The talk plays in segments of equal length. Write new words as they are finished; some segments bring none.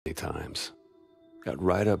times. Got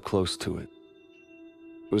right up close to it.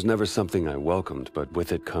 It was never something I welcomed, but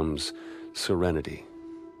with it comes serenity,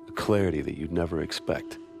 a clarity that you'd never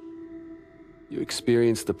expect. You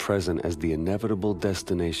experience the present as the inevitable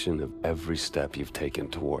destination of every step you've taken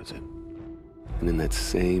towards it. And in that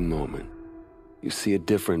same moment, you see a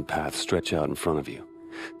different path stretch out in front of you,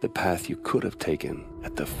 the path you could have taken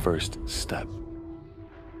at the first step.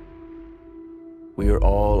 We are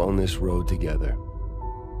all on this road together.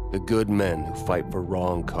 The good men who fight for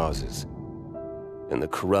wrong causes, and the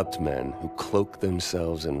corrupt men who cloak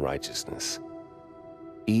themselves in righteousness.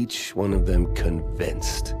 Each one of them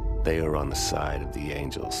convinced they are on the side of the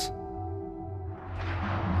angels.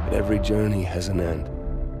 But every journey has an end,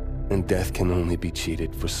 and death can only be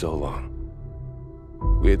cheated for so long.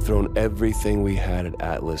 We had thrown everything we had at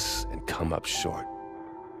Atlas and come up short.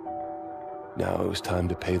 Now it was time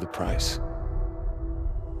to pay the price.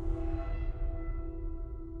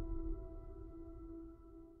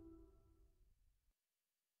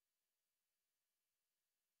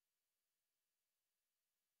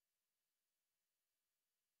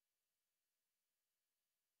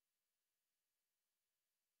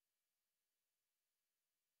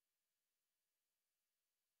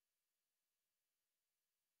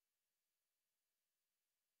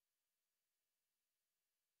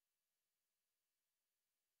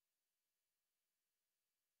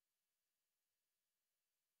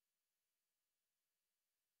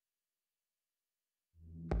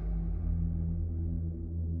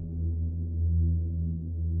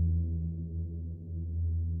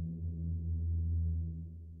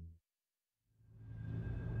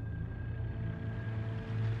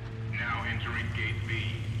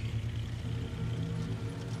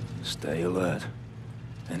 Stay alert.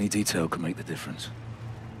 Any detail could make the difference.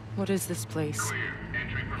 What is this place?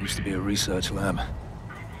 Used to be a research lab.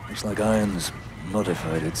 Looks like Irons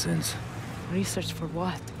modified it since. Research for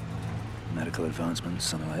what? Medical advancements,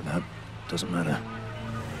 something like that. Doesn't matter.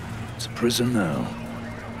 It's a prison now.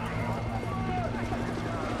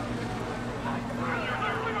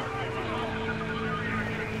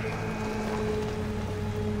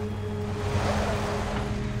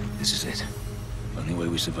 This is it. Only way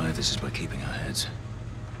we survive this is by keeping our heads.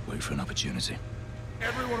 Wait for an opportunity.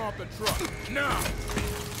 Everyone off the truck, now!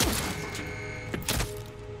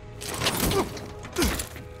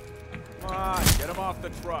 Come on, get him off the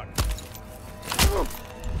truck.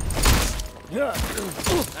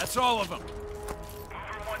 That's all of them.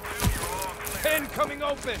 10 coming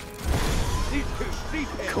open. These two,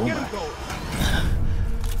 Cool. get him going.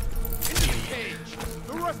 Into the cage.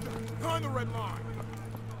 The rest of them, behind the red line.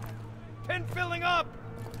 10 filling up.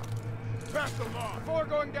 Pass the law. 4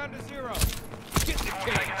 going down to 0. Get in the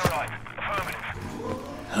cage.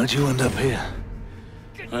 How'd you end up here?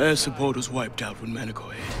 Our air support was wiped out when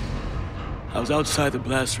Manico hit. I was outside the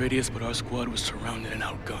blast radius, but our squad was surrounded and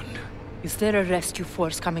outgunned. Is there a rescue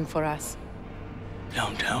force coming for us?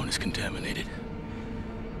 Downtown is contaminated.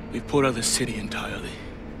 We've put out the city entirely.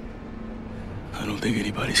 I don't think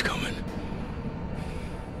anybody's coming.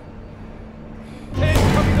 10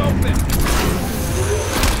 coming open.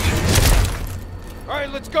 All right,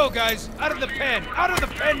 let's go, guys. Out of the pen. Out of the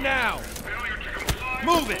pen now.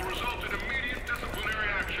 Move it.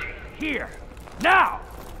 Here. Now.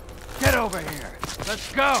 Get over here.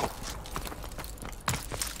 Let's go.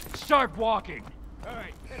 Start walking. All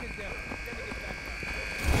right, pen it down.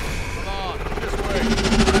 Come on, this way.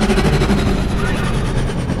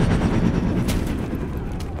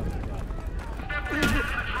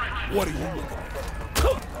 What are you looking at?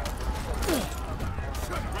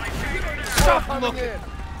 Stop looking!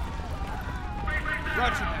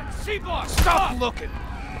 Roger that. C-block, stop looking!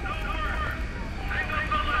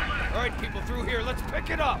 All right, people through here, let's pick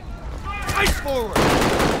it up. Ice forward!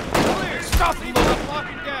 Clear! Stop looking,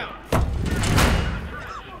 locking down!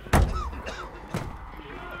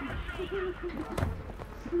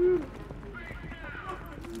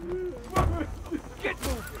 Get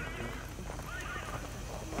moving!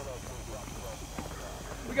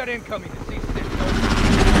 We got incoming to see stick.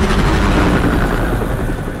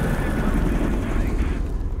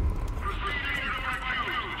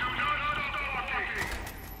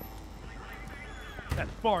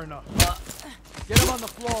 That's far enough. Get him on the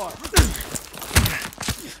floor.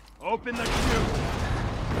 Open the chute.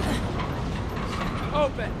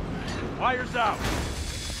 Open. Wires out.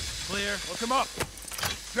 Clear. Hook him up.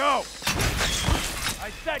 Go. I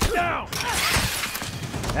sat down.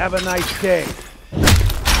 Have a nice day. We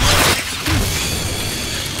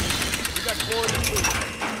got coordinates.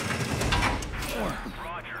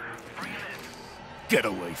 Roger. Get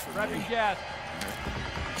away from Grab me. your gas.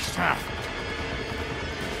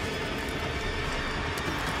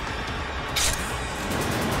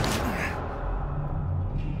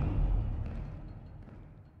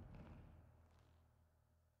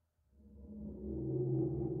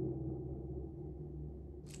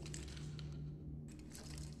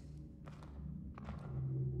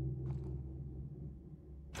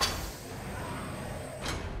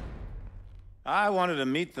 I wanted to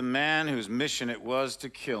meet the man whose mission it was to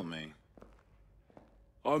kill me.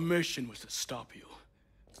 Our mission was to stop you.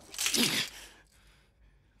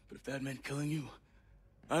 But if that meant killing you,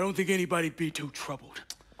 I don't think anybody'd be too troubled.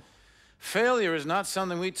 Failure is not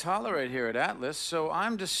something we tolerate here at Atlas, so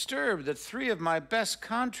I'm disturbed that 3 of my best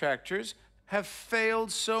contractors have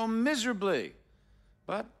failed so miserably.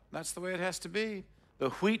 But that's the way it has to be.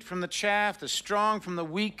 The wheat from the chaff, the strong from the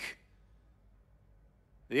weak.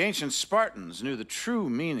 The ancient Spartans knew the true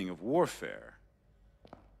meaning of warfare.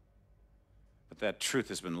 But that truth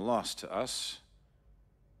has been lost to us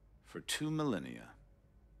for 2 millennia.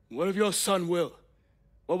 What of your son, Will?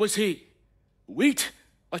 What was he? Wheat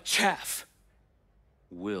or chaff?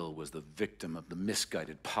 Will was the victim of the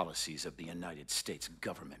misguided policies of the United States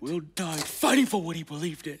government. Will died fighting for what he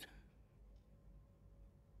believed in.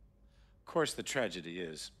 Of course, the tragedy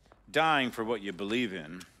is, dying for what you believe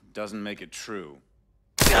in doesn't make it true.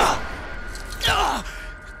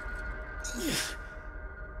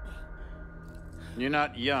 You're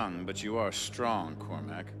not young, but you are strong,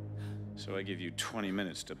 Cormac. So I give you 20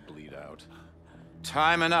 minutes to bleed out.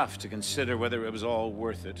 Time enough to consider whether it was all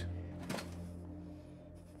worth it.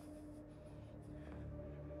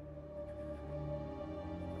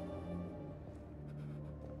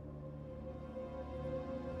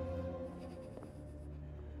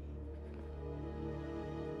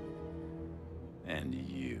 And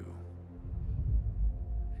you.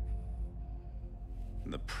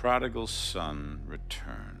 The prodigal son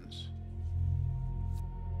returns.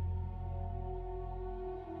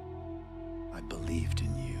 I believed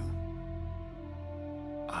in you.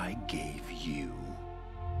 I gave you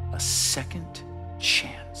a second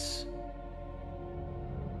chance.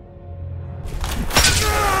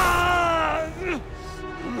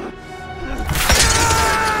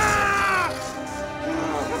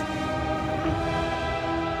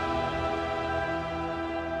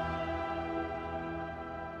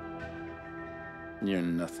 You're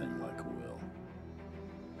nothing like Will.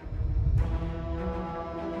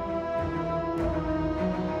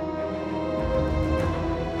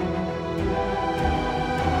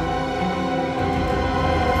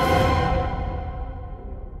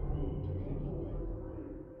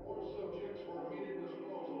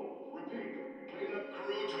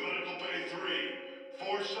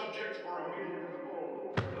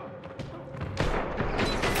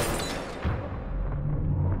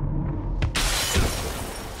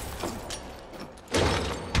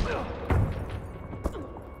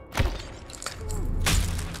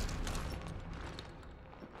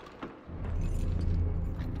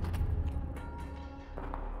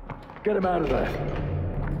 Get him out of there.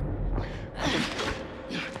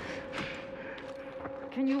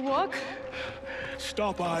 Can you walk?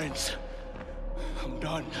 Stop, Irons. I'm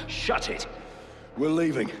done. Shut it. We're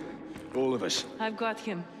leaving. All of us. I've got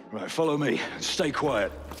him. Right, follow me. And stay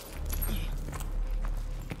quiet.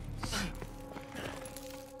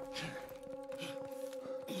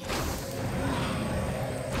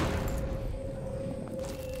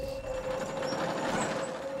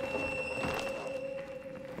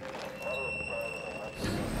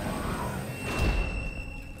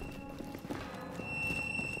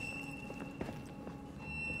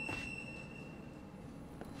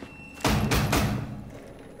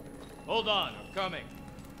 Hold on, I'm coming.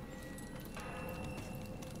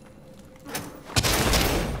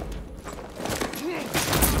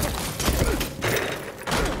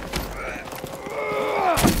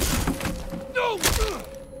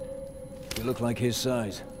 You look like his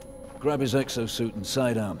size. Grab his exosuit and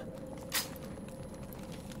sidearm.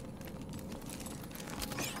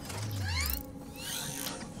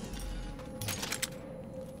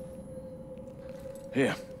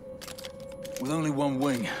 Here. With only one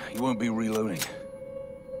wing, you won't be reloading.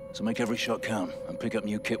 So make every shot count, and pick up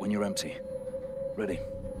new kit when you're empty. Ready?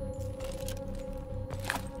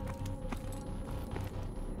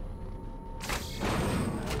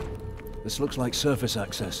 This looks like surface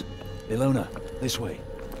access. Ilona, this way.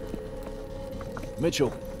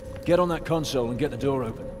 Mitchell, get on that console and get the door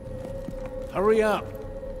open. Hurry up!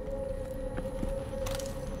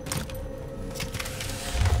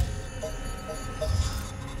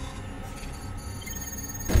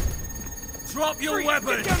 Drop your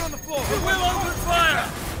weapon! Get down on the floor! We will open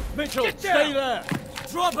fire! Mitchell, Get stay down. there!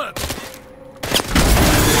 Drop him!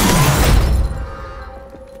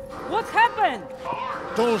 What happened?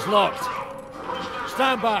 Door's locked.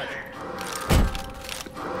 Stand back.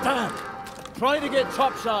 Dan, try to get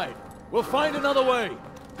topside. We'll find another way.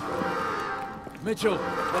 Mitchell,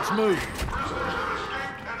 let's move.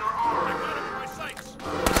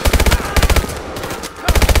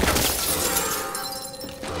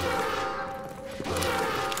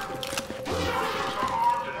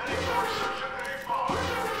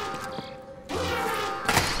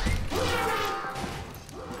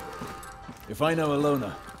 If I know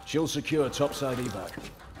Alona, she'll secure topside evac.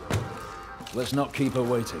 Let's not keep her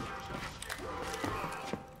waiting.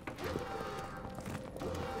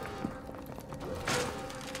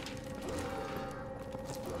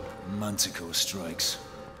 Manticore strikes.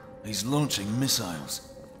 He's launching missiles.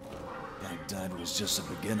 Baghdad was just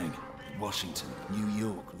the beginning. Washington, New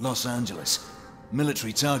York, Los Angeles.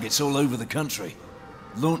 Military targets all over the country.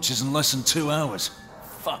 Launches in less than 2 hours.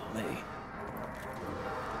 Fuck me.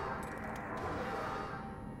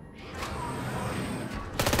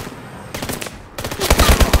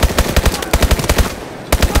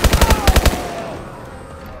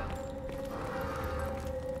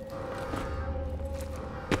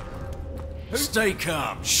 Stay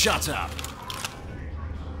calm. Shut up.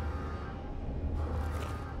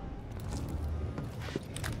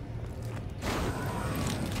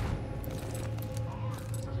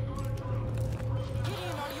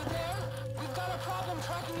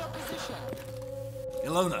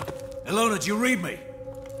 Ilona, do you read me?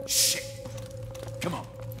 Shit. Come on.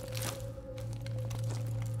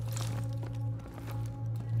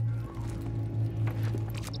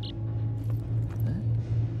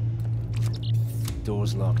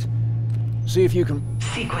 Door's locked. See if you can...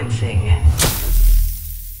 Sequencing.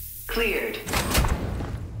 Cleared.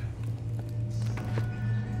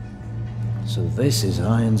 So this is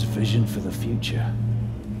Iron's vision for the future.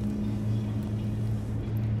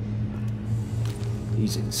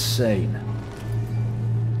 He's insane.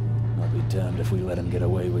 I'll be damned if we let him get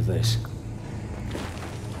away with this.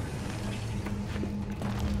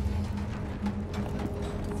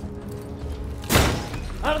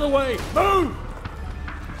 Out of the way! Move!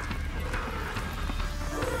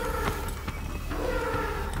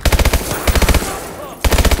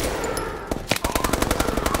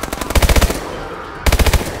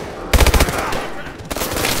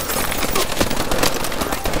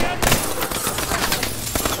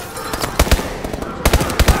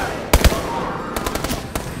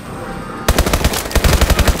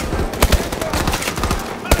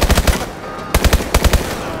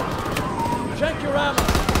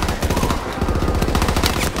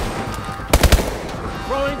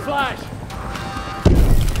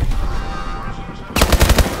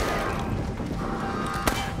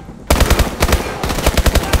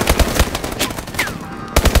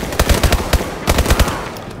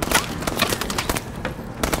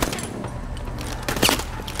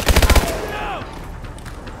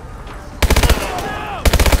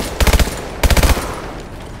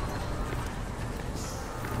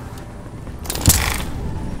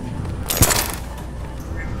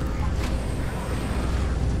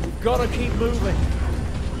 Gotta keep moving.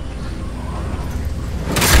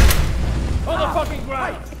 On the fucking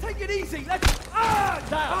ground! Hey, take it easy! Let's...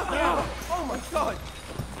 Down! Oh my god!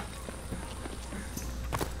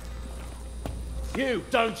 You,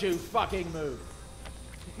 don't you fucking move.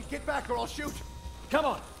 Get back or I'll shoot! Come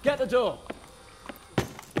on, get the door.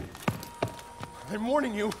 I'm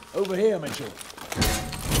warning you. Over here, Mitchell.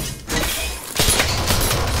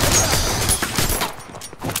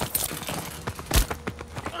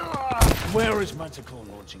 Where is Manticore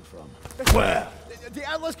launching from? Where? The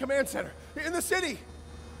Atlas Command Center, in the city.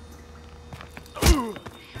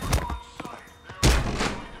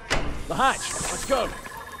 The hatch, let's go.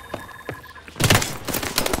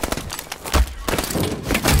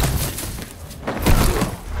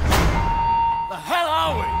 The hell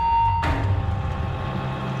are we?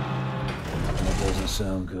 That doesn't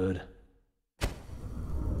sound good.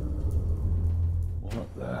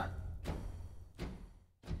 What the?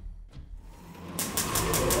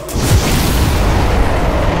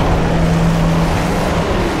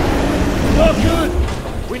 Not good!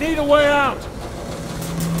 We need a way out!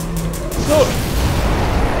 Look!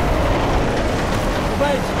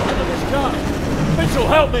 Wait, under this car! Mitchell,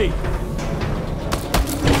 help me!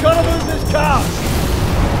 We've gotta move this car!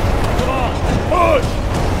 Come on, push!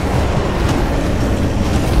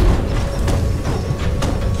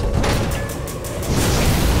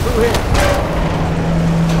 Through here!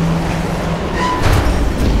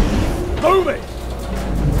 Move it!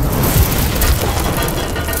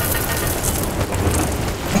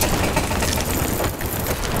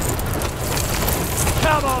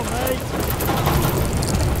 Come on, mate!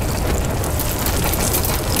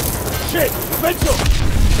 Shit! Mitchell!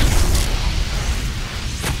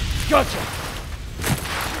 Gotcha!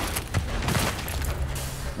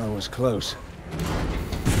 That was close.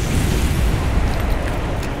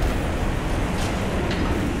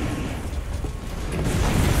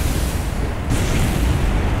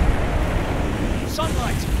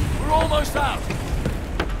 Sunlight! We're almost out!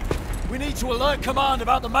 We need to alert command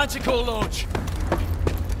about the Manticore launch!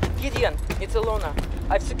 Gideon, it's Alona.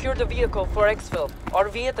 I've secured a vehicle for exfil.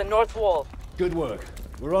 RV at the north wall. Good work.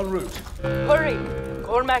 We're en route. Hurry!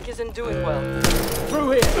 Cormac isn't doing well.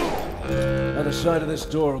 Through here! Other side of this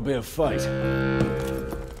door will be a fight.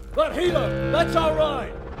 That healer! That's our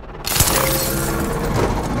ride!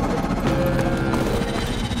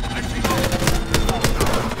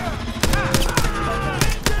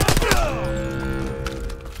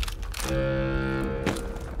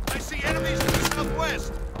 I see enemies to the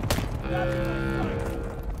southwest!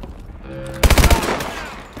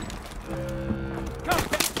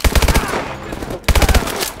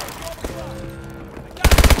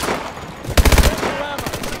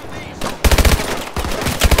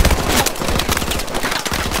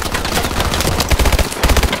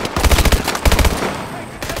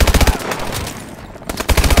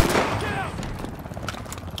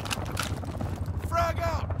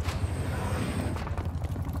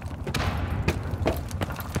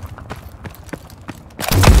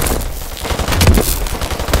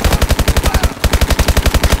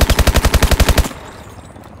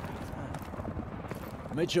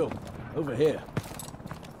 Mitchell, over here.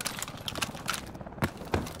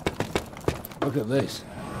 Look at this.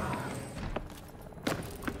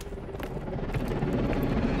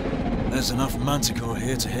 There's enough Manticore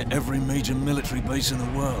here to hit every major military base in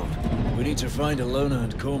the world. We need to find Alona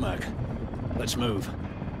and Cormac. Let's move.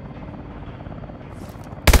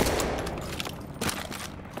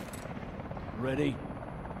 Ready?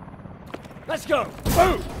 Let's go!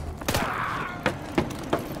 Move!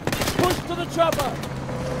 Push to the chopper!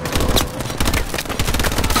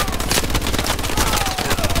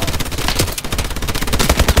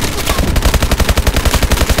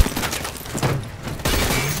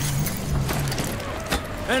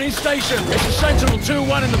 Any station, it's a Sentinel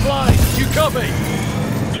 2-1 in the blind. You copy?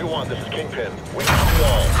 2-1, this is Kingpin. We can do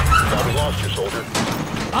all. Thought we lost you, soldier.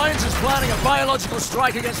 Irons is planning a biological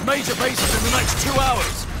strike against major bases in the next 2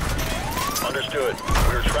 hours. Understood.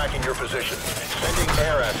 We're tracking your position. Sending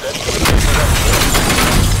air assets to the base.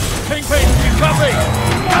 Kingpin, you copy?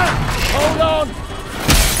 Hold on!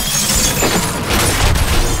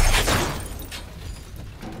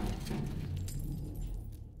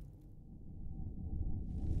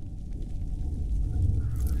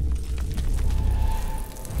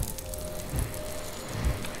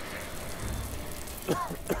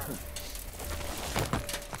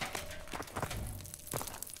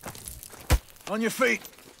 On your feet.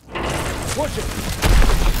 Push it.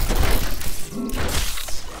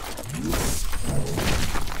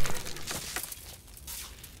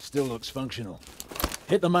 Still looks functional.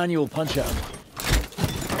 Hit the manual punch-out.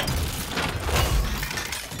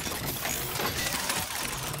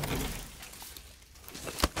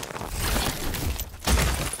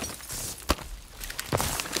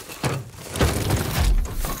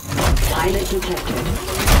 Pilot detected.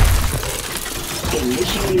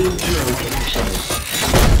 Initiating Duro connection.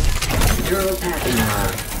 Duro passing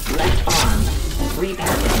arm. Left arm.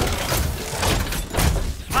 Repassing.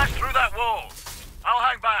 Smash through that wall. I'll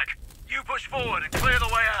hang back. You push forward and clear the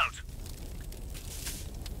way out.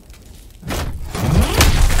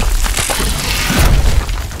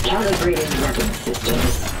 Calibrating weapon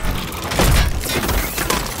systems.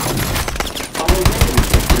 All weapon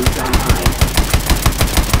systems online.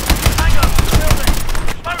 Hang up, building.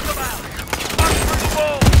 Smoke them out. Smash through the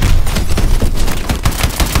wall.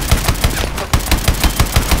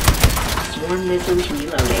 Swarm missiles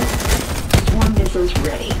reloading. Swarm missiles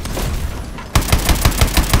ready.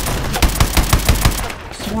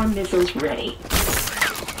 Swarm missiles ready.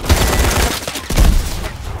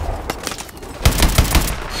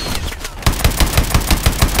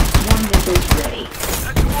 Swarm missiles ready.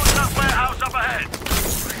 Head towards that warehouse up ahead.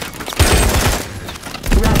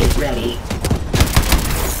 Rocket ready.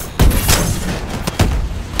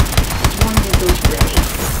 Swarm missiles ready.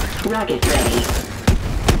 Rocket ready.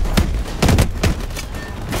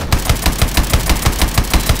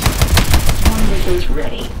 Swarm missiles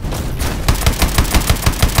ready.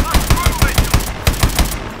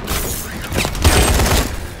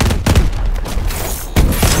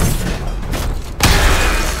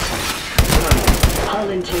 Hull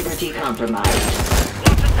integrity compromised.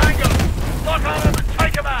 Lots of tango. Lock on them and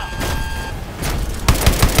take them out.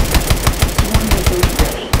 Swarm missiles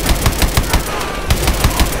ready.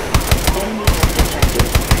 Enemy has detected.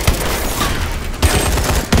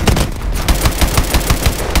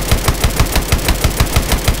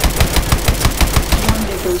 Swarm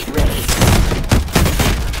missiles ready.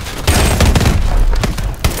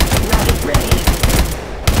 Rocket ready.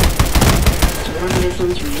 Swarm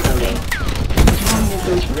missiles reloading. Swarm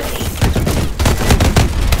missiles ready.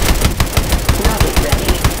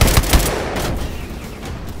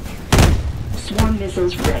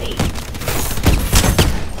 missiles ready.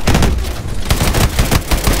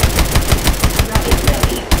 Rocket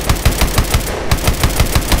ready.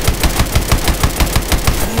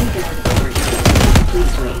 Main gun overheating.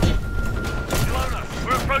 Please wait. Ilona,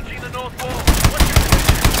 we're approaching the north wall. What's your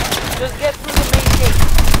position? Just get through the main gate.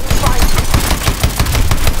 We'll find you.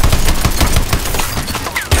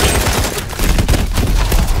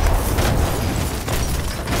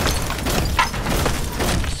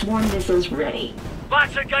 Swarm missiles ready.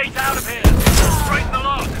 Blast the gate out of here! Straighten the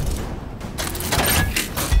lock!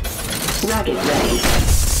 Rocket ready.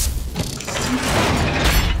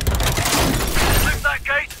 Lift that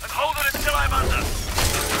gate and hold it until I'm under!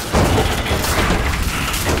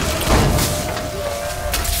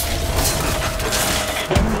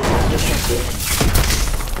 Enemy detected.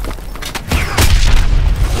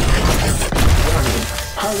 Warning.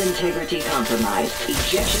 Hull integrity compromised.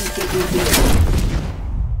 Ejection sequence enabled.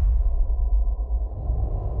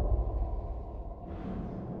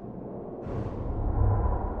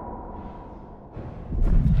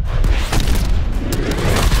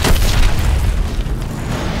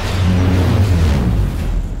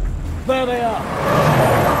 There they are!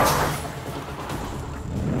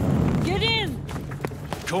 Get in!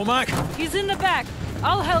 Cormac? He's in the back.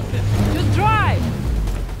 I'll help him. Just drive!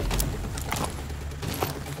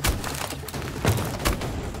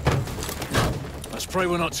 Let's pray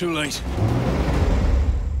we're not too late.